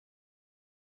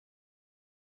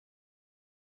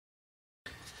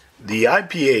The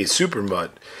IPA Super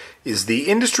MUTT is the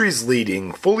industry's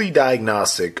leading fully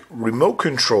diagnostic,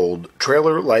 remote-controlled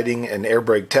trailer lighting and air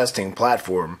brake testing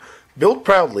platform built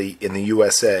proudly in the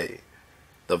USA.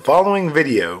 The following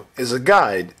video is a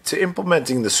guide to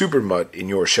implementing the Super MUTT in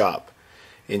your shop.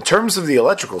 In terms of the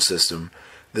electrical system,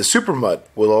 the Super MUTT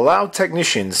will allow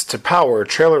technicians to power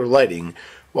trailer lighting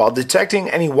while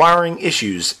detecting any wiring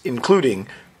issues including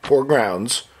poor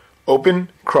grounds, open,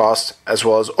 crossed, as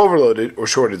well as overloaded or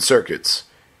shorted circuits.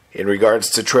 In regards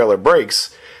to trailer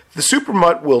brakes, the Super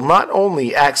MUTT will not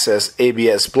only access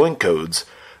ABS blink codes,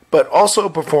 but also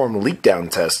perform leak-down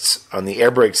tests on the air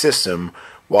brake system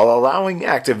while allowing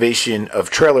activation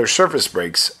of trailer surface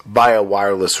brakes via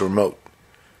wireless remote.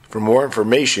 For more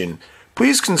information,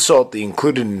 please consult the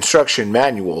included instruction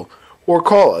manual or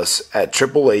call us at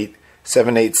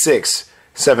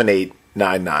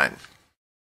 888-786-7899.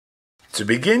 To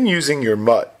begin using your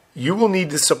MUTT, you will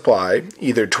need to supply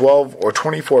either 12 or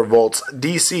 24 volts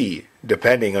DC,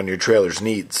 depending on your trailer's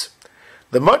needs.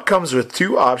 The MUTT comes with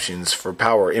two options for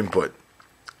power input.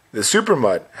 The Super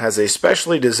MUTT has a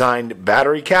specially designed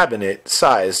battery cabinet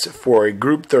sized for a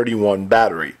Group 31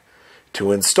 battery.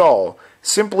 To install,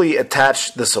 simply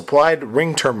attach the supplied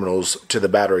ring terminals to the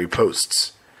battery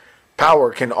posts.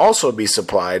 Power can also be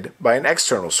supplied by an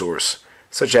external source,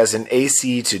 such as an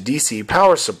AC to DC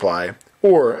power supply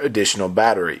or additional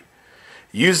battery.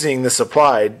 Using the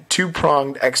supplied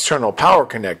two-pronged external power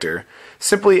connector,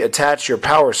 simply attach your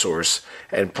power source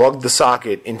and plug the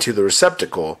socket into the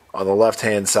receptacle on the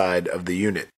left-hand side of the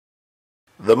unit.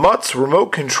 The MUTT's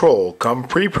remote control come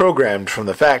pre-programmed from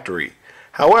the factory.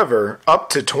 However, up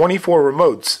to 24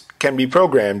 remotes can be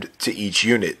programmed to each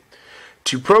unit.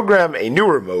 To program a new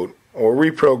remote or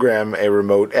reprogram a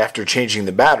remote after changing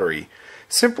the battery,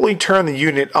 simply turn the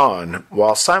unit on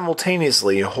while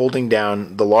simultaneously holding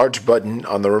down the large button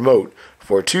on the remote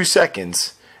for 2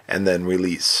 seconds and then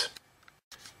release.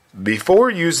 Before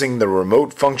using the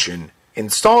remote function,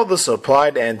 install the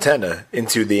supplied antenna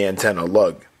into the antenna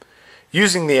lug.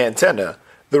 Using the antenna,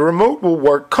 the remote will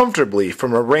work comfortably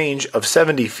from a range of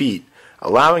 70 feet,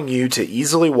 allowing you to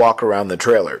easily walk around the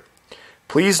trailer.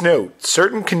 Please note,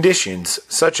 certain conditions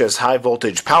such as high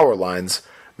voltage power lines,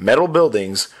 metal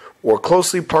buildings, or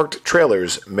closely parked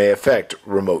trailers may affect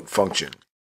remote function.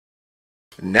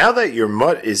 Now that your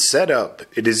MUTT is set up,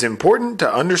 it is important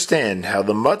to understand how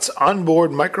the MUTT's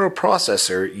onboard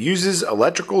microprocessor uses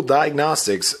electrical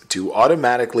diagnostics to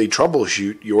automatically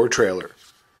troubleshoot your trailer.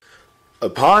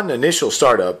 Upon initial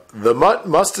startup, the MUTT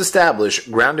must establish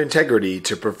ground integrity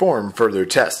to perform further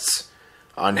tests.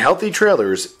 On healthy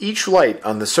trailers, each light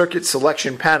on the circuit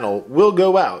selection panel will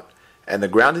go out, and the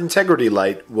ground integrity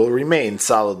light will remain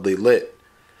solidly lit.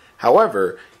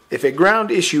 However, if a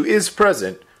ground issue is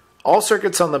present, all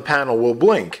circuits on the panel will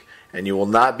blink, and you will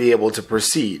not be able to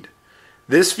proceed.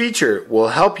 This feature will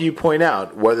help you point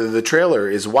out whether the trailer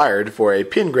is wired for a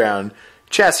pin ground,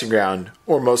 chassis ground,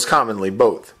 or most commonly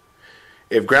both.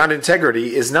 If ground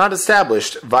integrity is not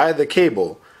established via the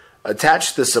cable,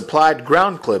 attach the supplied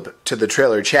ground clip to the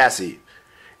trailer chassis.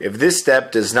 If this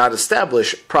step does not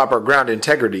establish proper ground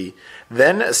integrity,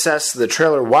 then assess the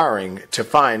trailer wiring to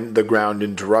find the ground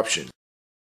interruption.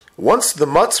 Once the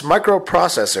MUTT's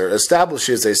microprocessor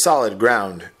establishes a solid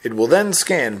ground, it will then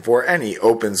scan for any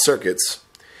open circuits.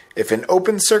 If an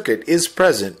open circuit is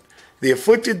present, the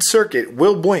afflicted circuit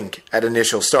will blink at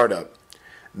initial startup.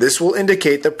 This will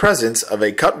indicate the presence of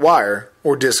a cut wire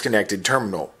or disconnected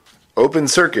terminal. Open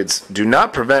circuits do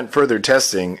not prevent further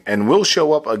testing and will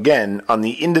show up again on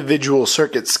the individual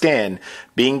circuit scan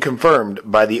being confirmed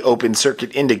by the open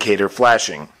circuit indicator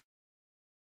flashing.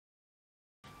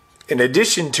 In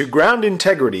addition to ground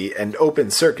integrity and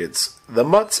open circuits, the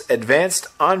MUTT's advanced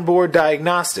onboard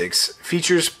diagnostics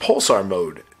features Pulsar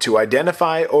mode to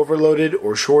identify overloaded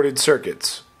or shorted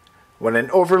circuits. When an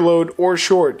overload or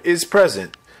short is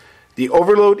present, the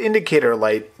overload indicator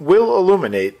light will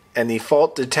illuminate and the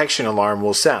fault detection alarm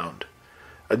will sound.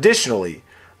 Additionally,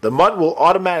 the MUTT will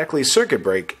automatically circuit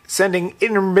break, sending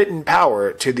intermittent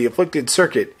power to the afflicted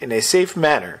circuit in a safe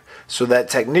manner so that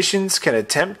technicians can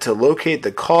attempt to locate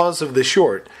the cause of the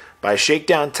short by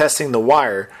shakedown testing the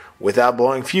wire without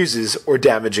blowing fuses or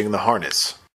damaging the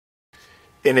harness.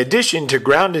 In addition to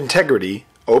ground integrity,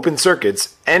 open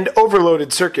circuits, and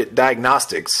overloaded circuit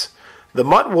diagnostics, the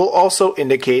MUTT will also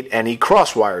indicate any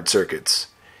cross-wired circuits.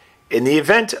 In the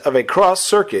event of a cross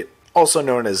circuit, also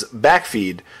known as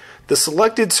backfeed, the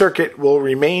selected circuit will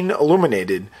remain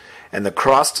illuminated and the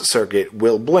crossed circuit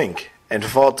will blink and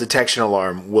fault detection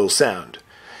alarm will sound.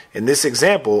 In this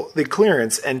example, the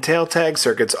clearance and tail tag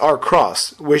circuits are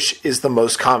crossed, which is the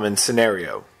most common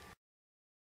scenario.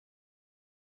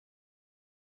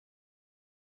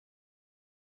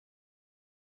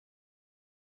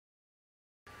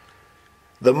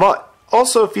 The MUTT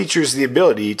also features the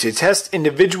ability to test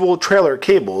individual trailer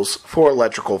cables for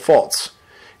electrical faults.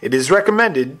 It is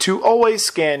recommended to always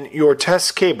scan your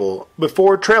test cable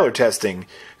before trailer testing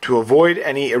to avoid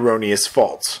any erroneous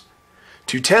faults.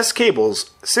 To test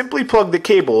cables, simply plug the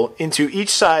cable into each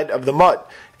side of the MUTT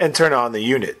and turn on the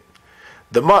unit.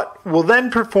 The MUTT will then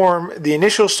perform the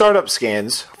initial startup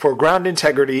scans for ground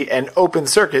integrity and open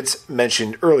circuits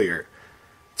mentioned earlier.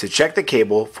 To check the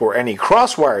cable for any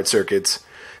cross-wired circuits,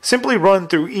 simply run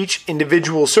through each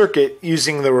individual circuit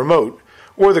using the remote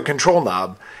or the control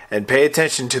knob and pay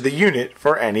attention to the unit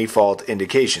for any fault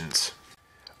indications.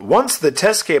 Once the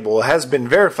test cable has been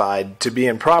verified to be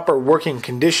in proper working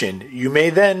condition, you may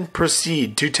then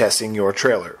proceed to testing your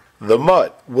trailer. The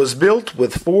MUTT was built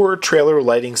with 4 trailer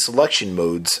lighting selection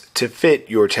modes to fit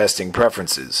your testing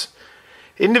preferences.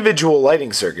 Individual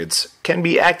lighting circuits can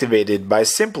be activated by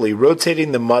simply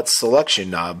rotating the MUTT's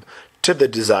selection knob to the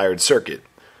desired circuit.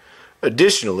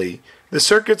 Additionally, the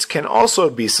circuits can also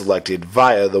be selected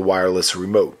via the wireless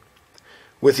remote.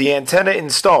 With the antenna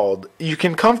installed, you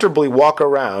can comfortably walk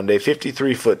around a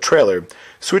 53-foot trailer,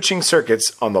 switching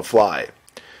circuits on the fly.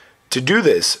 To do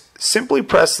this, simply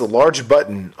press the large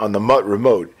button on the MUTT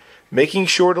remote, making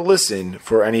sure to listen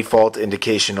for any fault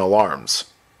indication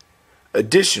alarms.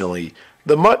 Additionally,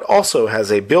 the MUTT also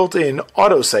has a built-in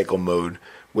auto cycle mode,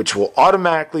 which will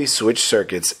automatically switch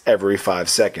circuits every 5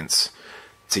 seconds.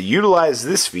 To utilize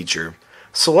this feature,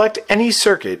 select any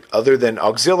circuit other than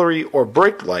auxiliary or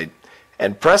brake light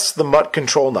and press the MUTT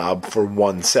control knob for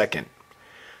 1 second.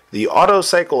 The auto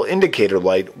cycle indicator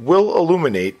light will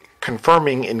illuminate,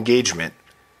 confirming engagement.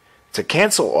 To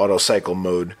cancel auto cycle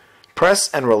mode,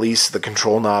 press and release the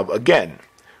control knob again,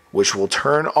 which will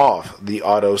turn off the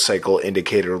auto cycle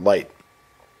indicator light.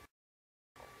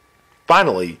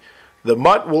 Finally, the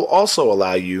MUTT will also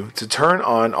allow you to turn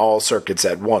on all circuits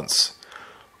at once.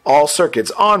 All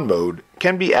circuits on mode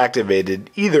can be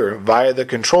activated either via the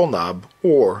control knob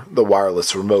or the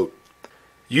wireless remote.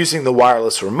 Using the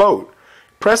wireless remote,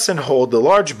 press and hold the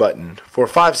large button for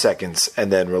 5 seconds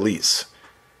and then release.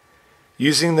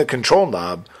 Using the control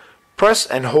knob, press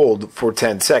and hold for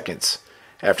 10 seconds.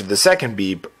 After the second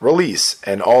beep, release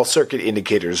and all circuit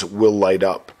indicators will light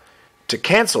up. To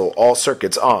cancel all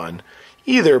circuits on,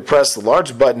 either press the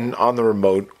large button on the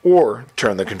remote or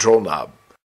turn the control knob.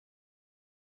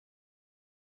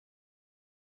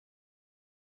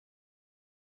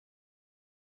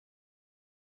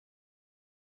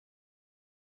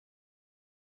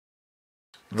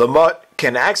 The MUTT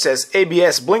can access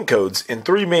ABS blink codes in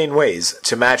 3 main ways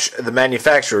to match the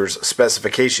manufacturer's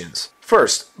specifications.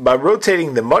 First, by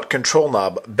rotating the MUTT control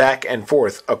knob back and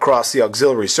forth across the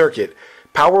auxiliary circuit,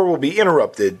 power will be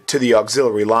interrupted to the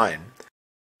auxiliary line.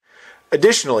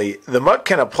 Additionally, the MUTT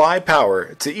can apply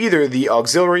power to either the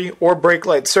auxiliary or brake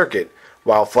light circuit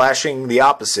while flashing the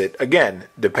opposite, again,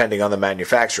 depending on the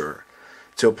manufacturer.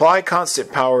 To apply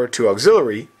constant power to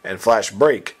auxiliary and flash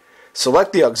brake,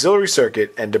 select the auxiliary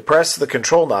circuit and depress the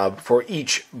control knob for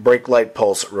each brake light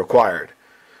pulse required.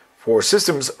 For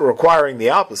systems requiring the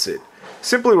opposite,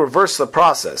 simply reverse the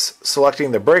process,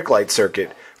 selecting the brake light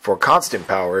circuit for constant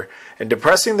power and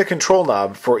depressing the control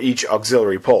knob for each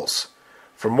auxiliary pulse.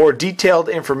 For more detailed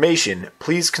information,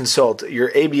 please consult your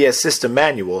ABS system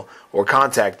manual or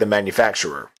contact the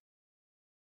manufacturer.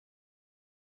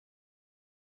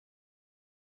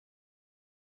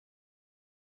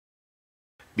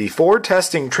 Before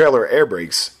testing trailer air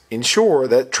brakes, ensure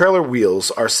that trailer wheels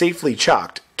are safely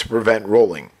chocked to prevent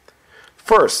rolling.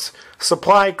 First,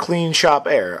 supply clean shop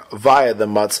air via the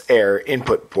MUTT's air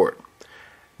input port.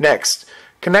 Next,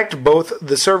 connect both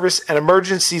the service and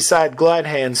emergency side glide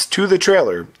hands to the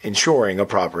trailer, ensuring a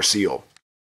proper seal.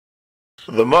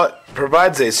 The MUTT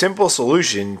provides a simple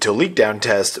solution to leak down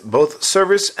test both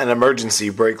service and emergency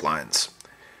brake lines.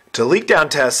 To leak down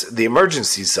test the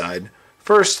emergency side,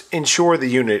 first, ensure the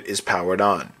unit is powered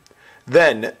on.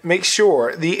 Then, make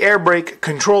sure the air brake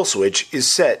control switch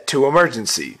is set to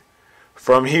emergency.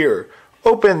 From here,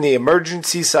 open the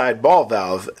emergency side ball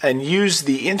valve and use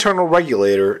the internal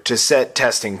regulator to set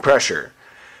testing pressure.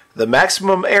 The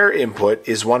maximum air input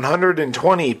is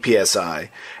 120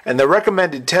 psi, and the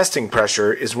recommended testing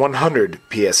pressure is 100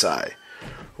 psi.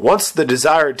 Once the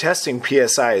desired testing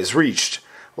psi is reached,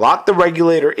 lock the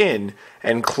regulator in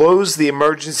and close the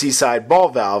emergency side ball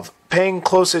valve, paying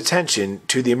close attention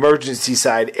to the emergency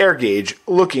side air gauge,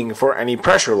 looking for any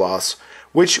pressure loss,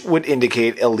 which would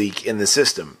indicate a leak in the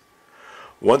system.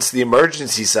 Once the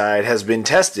emergency side has been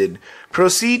tested,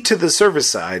 proceed to the service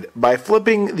side by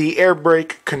flipping the air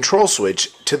brake control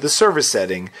switch to the service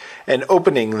setting and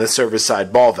opening the service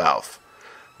side ball valve.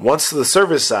 Once the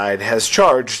service side has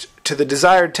charged, to the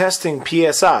desired testing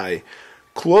PSI,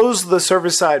 close the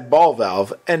service side ball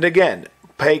valve and again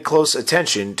pay close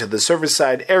attention to the service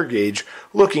side air gauge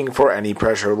looking for any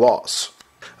pressure loss.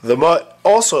 The MUTT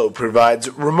also provides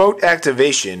remote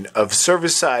activation of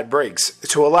service side brakes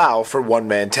to allow for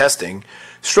one-man testing,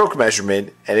 stroke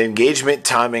measurement, and engagement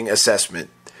timing assessment.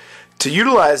 To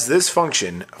utilize this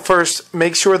function, first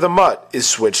make sure the MUTT is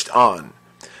switched on.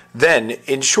 Then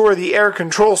ensure the air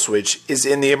control switch is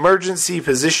in the emergency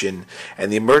position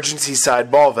and the emergency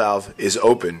side ball valve is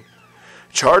open.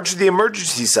 Charge the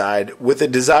emergency side with the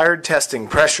desired testing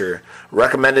pressure,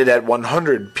 recommended at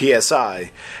 100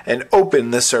 psi, and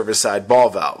open the service side ball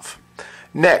valve.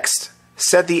 Next,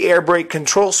 set the air brake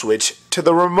control switch to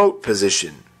the remote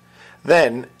position.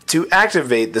 Then, to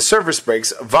activate the service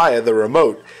brakes via the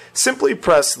remote, simply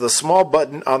press the small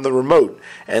button on the remote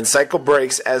and cycle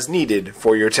brakes as needed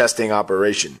for your testing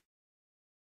operation.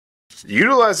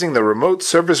 Utilizing the remote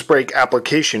service brake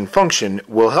application function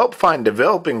will help find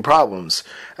developing problems,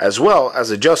 as well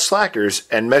as adjust slackers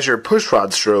and measure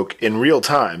pushrod stroke in real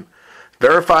time,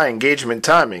 verify engagement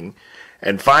timing,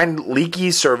 and find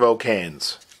leaky servo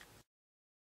cans.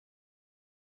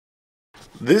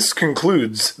 This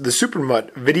concludes the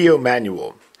SuperMUTT video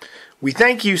manual. We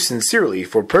thank you sincerely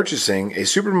for purchasing a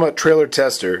SuperMUTT trailer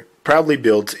tester proudly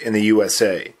built in the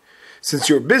USA. Since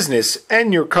your business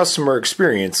and your customer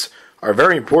experience are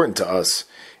very important to us,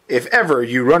 if ever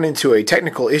you run into a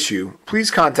technical issue, please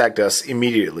contact us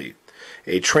immediately.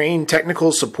 A trained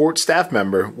technical support staff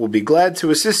member will be glad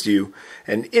to assist you,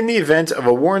 and in the event of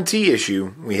a warranty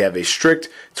issue, we have a strict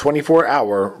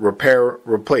 24-hour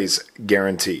repair-replace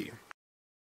guarantee.